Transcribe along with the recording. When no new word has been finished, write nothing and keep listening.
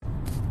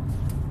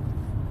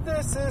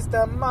This is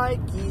the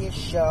Mikey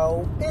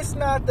Show. It's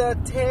not the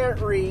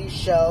Terry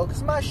Show,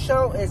 because my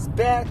show is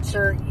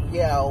better,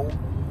 yo.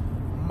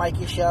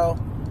 Mikey Show.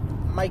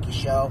 Mikey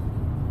Show.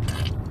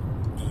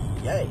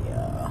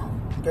 Yeah.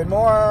 Good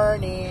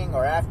morning,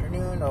 or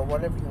afternoon, or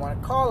whatever you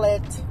want to call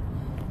it.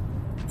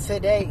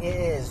 Today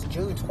is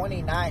June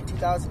 29,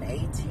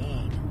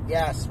 2018.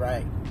 Yes,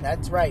 right.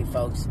 That's right,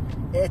 folks.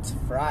 It's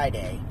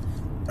Friday.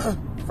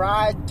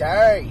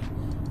 Friday.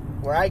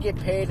 Where I get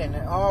paid and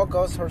it all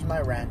goes towards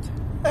my rent.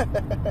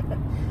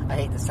 I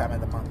hate this time of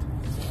the month.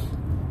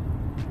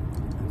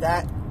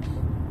 That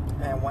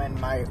and when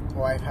my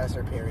wife has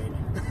her period.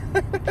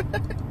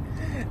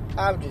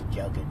 I'm just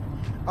joking.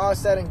 All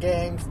said and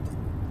games,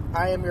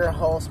 I am your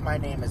host. My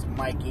name is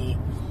Mikey.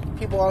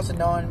 People also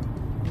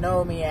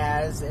know me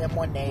as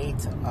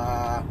M18,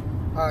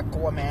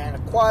 Aquaman,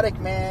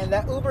 Aquatic Man,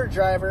 that Uber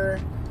driver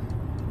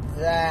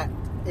that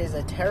is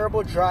a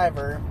terrible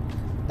driver,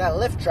 that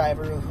Lyft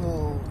driver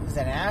who is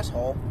an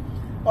asshole,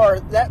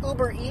 or that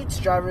Uber Eats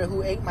driver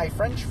who ate my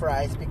french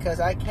fries because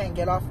I can't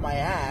get off my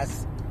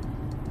ass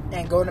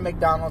and go to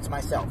McDonald's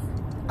myself.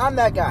 I'm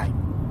that guy.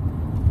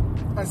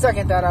 On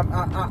second thought,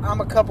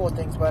 I'm a couple of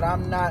things, but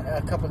I'm not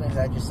a couple of things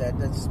I just said.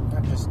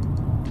 I'm just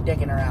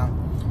dicking around.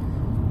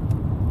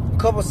 A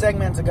couple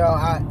segments ago,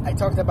 I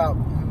talked about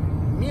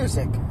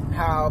music,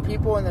 how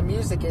people in the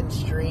music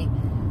industry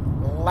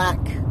lack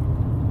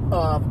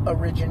of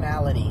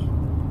originality,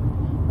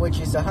 which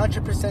is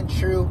 100%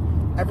 true.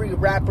 Every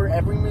rapper,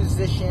 every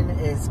musician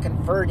is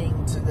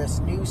converting to this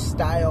new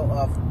style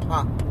of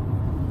pop.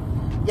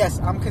 Yes,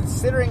 I'm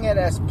considering it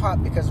as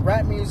pop because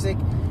rap music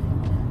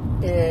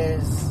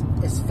is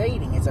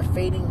fading. It's a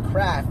fading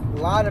craft. A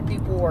lot of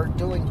people are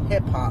doing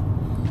hip hop,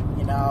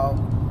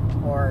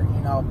 or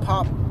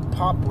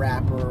pop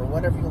rap or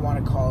whatever you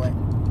want to call it.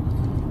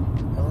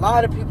 A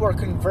lot of people are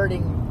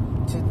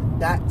converting to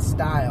that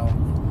style,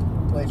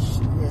 which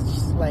is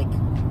just like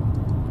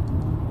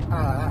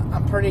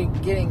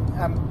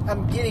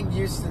I'm getting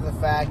used to the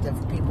fact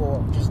of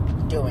people just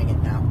doing it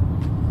now.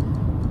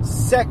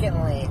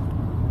 Secondly,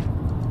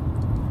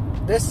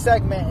 this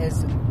segment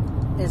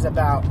is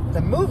about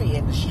the movie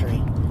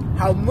industry.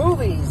 How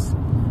movies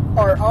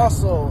are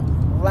also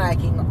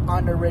lacking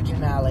on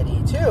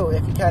originality too,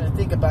 if you kind of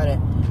think about it.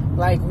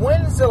 Like,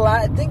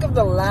 think of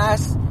the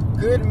last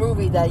good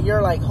movie that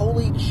you're like,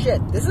 holy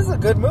shit, this is a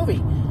good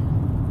movie.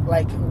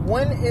 Like,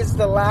 when is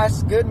the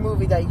last good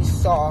movie that you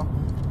saw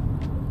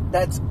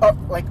that's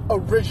like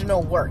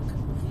original work?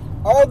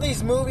 All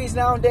these movies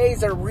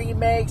nowadays are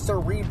remakes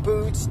or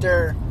reboots.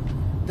 They're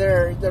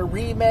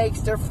remakes.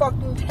 They're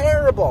fucking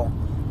terrible.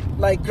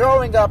 Like,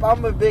 growing up,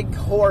 I'm a big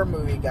horror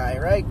movie guy,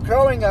 right?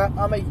 Growing up,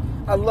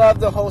 I love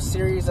the whole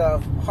series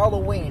of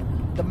Halloween,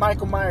 the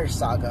Michael Myers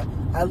saga.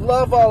 I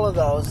love all of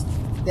those.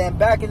 Then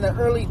back in the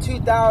early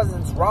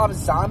 2000s, Rob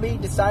Zombie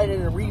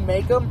decided to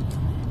remake them,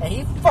 and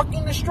he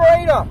fucking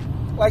destroyed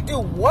them. Like,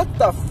 dude, what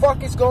the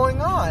fuck is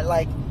going on?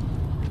 Like,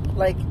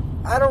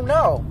 I don't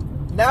know.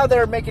 Now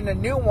they're making a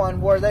new one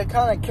where they're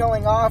kind of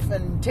killing off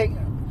and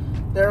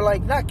they're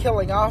like, not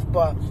killing off,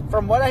 but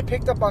from what I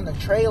picked up on the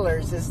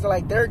trailers, it's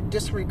like they're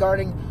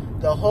disregarding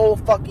the whole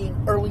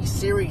fucking early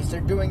series. They're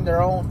doing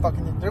their own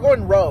fucking, they're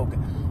going rogue.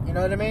 You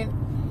know what I mean?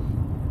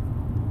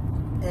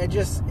 And it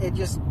just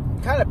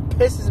kind of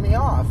pisses me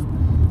off.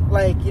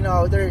 Like,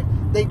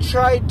 they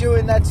tried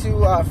doing that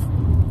to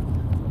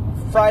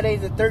Friday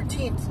the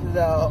 13th,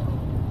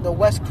 the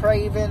Wes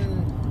Craven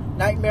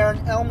Nightmare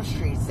on Elm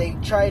Street. They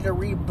tried to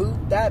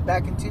reboot that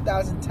back in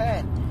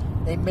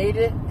 2010. They made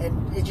it,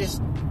 and it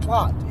just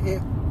flopped.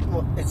 It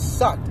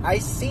sucked. I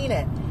seen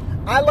it.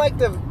 I like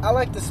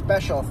the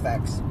special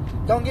effects.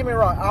 Don't get me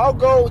wrong. I'll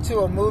go to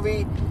a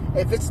movie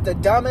if it's the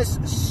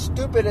dumbest,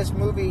 stupidest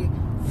movie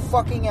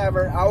fucking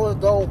ever. I will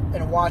go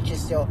and watch it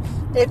still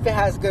if it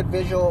has good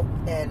visual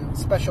and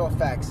special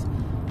effects.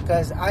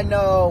 Because I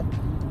know,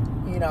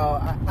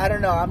 I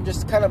don't know. I'm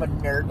just kind of a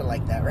nerd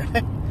like that,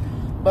 right?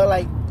 But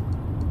like,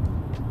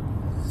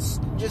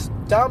 just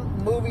dumb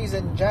movies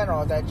in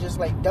general that just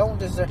like don't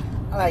deserve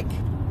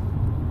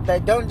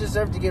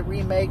to get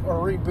remade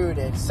or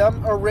rebooted.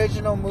 Some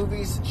original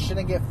movies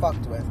shouldn't get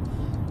fucked with.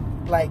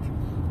 Like,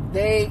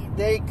 they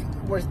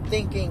were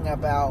thinking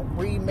about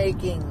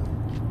remaking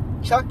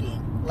Chucky,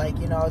 like,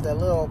 the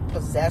little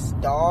possessed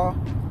doll,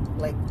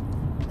 like,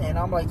 and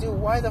I'm like, dude,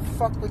 why the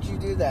fuck would you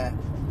do that?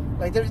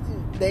 Like,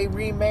 they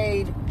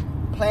remade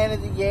Planet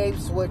of the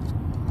Apes with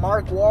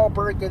Mark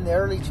Wahlberg in the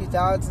early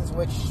 2000s,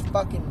 which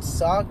fucking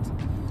sucked.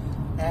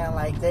 And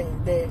like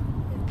they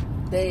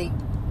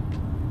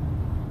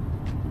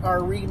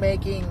are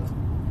remaking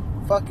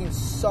fucking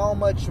so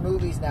much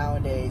movies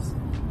nowadays.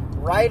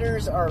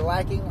 Writers are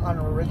lacking on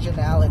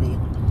originality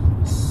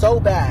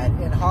so bad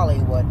in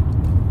Hollywood.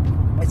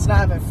 It's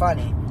not even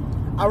funny.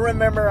 I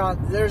remember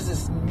there's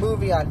this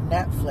movie on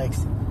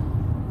Netflix.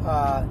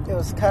 It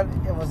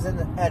was in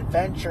the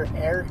adventure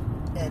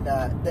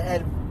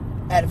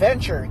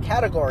adventure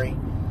category.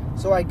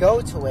 So I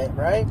go to it,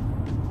 right?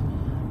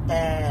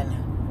 And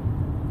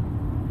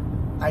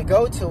I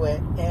go to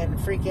it, and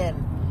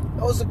freaking,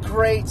 was a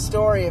great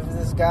story of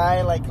this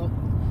guy. Like,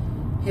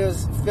 he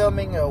was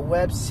filming a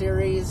web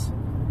series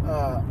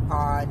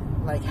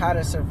on like how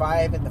to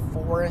survive in the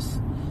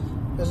forest.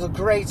 It was a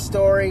great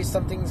story.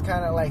 Something just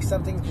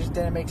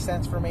didn't make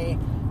sense for me.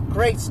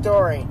 Great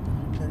story.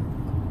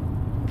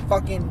 And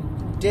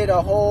fucking did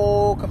a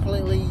whole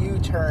completely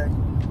U-turn.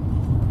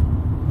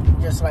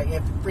 Just like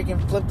it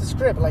freaking flipped the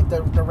script. Like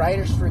the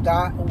writers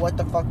forgot what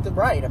the fuck to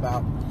write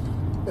about.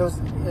 It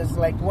was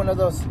like one of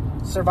those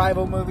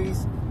survival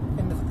movies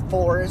in the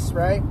forest,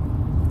 right?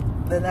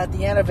 Then at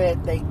the end of it,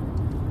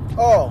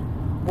 what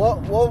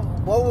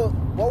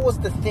was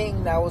the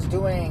thing that was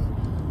doing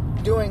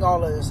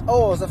all of this?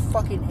 Oh, it was a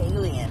fucking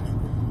alien.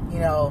 You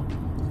know,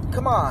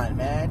 come on,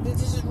 man. This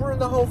just ruined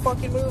the whole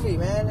fucking movie,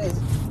 man. It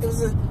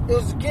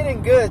was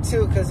getting good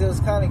too, because it was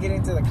kind of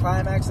getting to the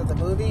climax of the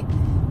movie.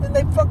 Then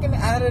they fucking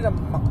added a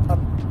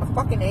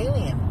fucking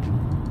alien.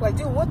 Like,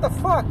 dude, what the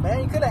fuck,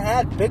 man? You could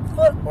have added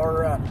Bigfoot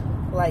or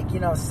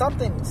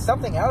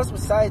something else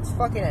besides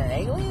fucking an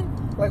alien.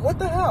 Like, what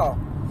the hell?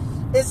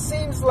 It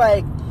seems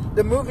like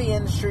the movie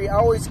industry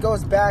always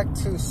goes back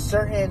to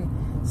certain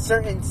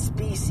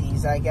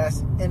species, I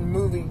guess, in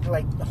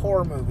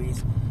horror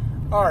movies.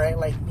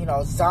 Alright,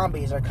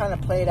 zombies are kind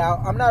of played out.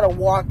 I'm not The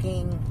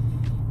Walking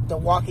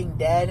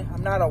Dead.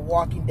 I'm not a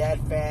Walking Dead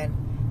fan,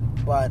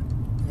 but,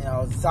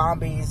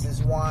 zombies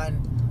is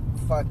one.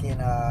 Fucking,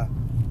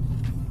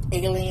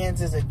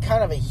 aliens is a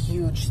kind of a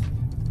huge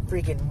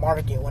freaking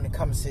market when it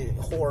comes to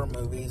horror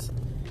movies.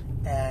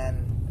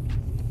 And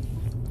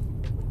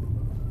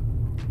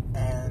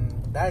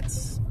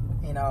that's,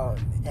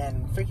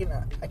 and freaking,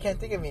 I can't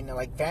think of any,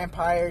 like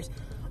vampires,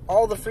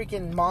 all the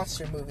freaking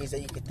monster movies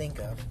that you could think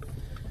of.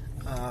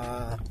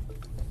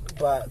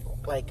 But,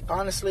 like,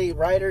 honestly,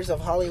 writers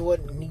of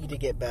Hollywood need to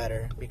get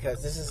better,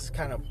 because this is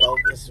kind of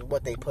bogus,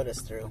 what they put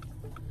us through.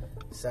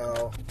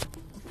 So,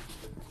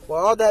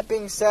 well, all that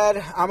being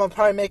said, I'm going to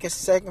probably make a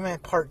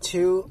segment part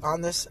 2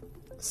 on this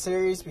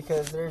series,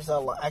 because there's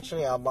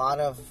actually a lot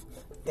of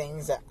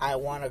things that I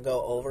want to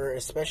go over,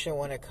 especially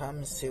when it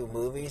comes to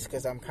movies,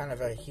 because I'm kind of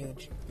a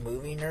huge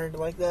movie nerd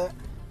like that.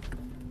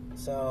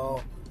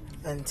 So,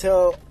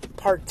 until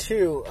part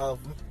 2 of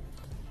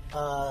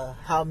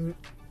how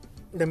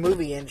the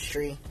movie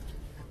industry,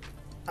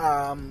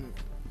 you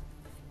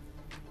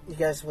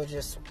guys will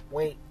just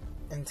wait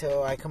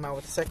until I come out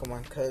with the second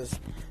one, because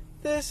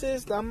this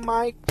is the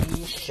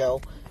Mikey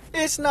Show.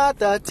 It's not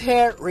the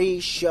Terry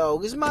Show,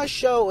 because my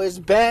show is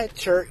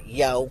better,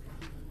 yo.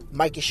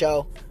 Mikey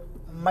Show.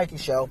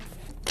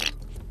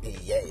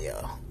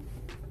 Yeah.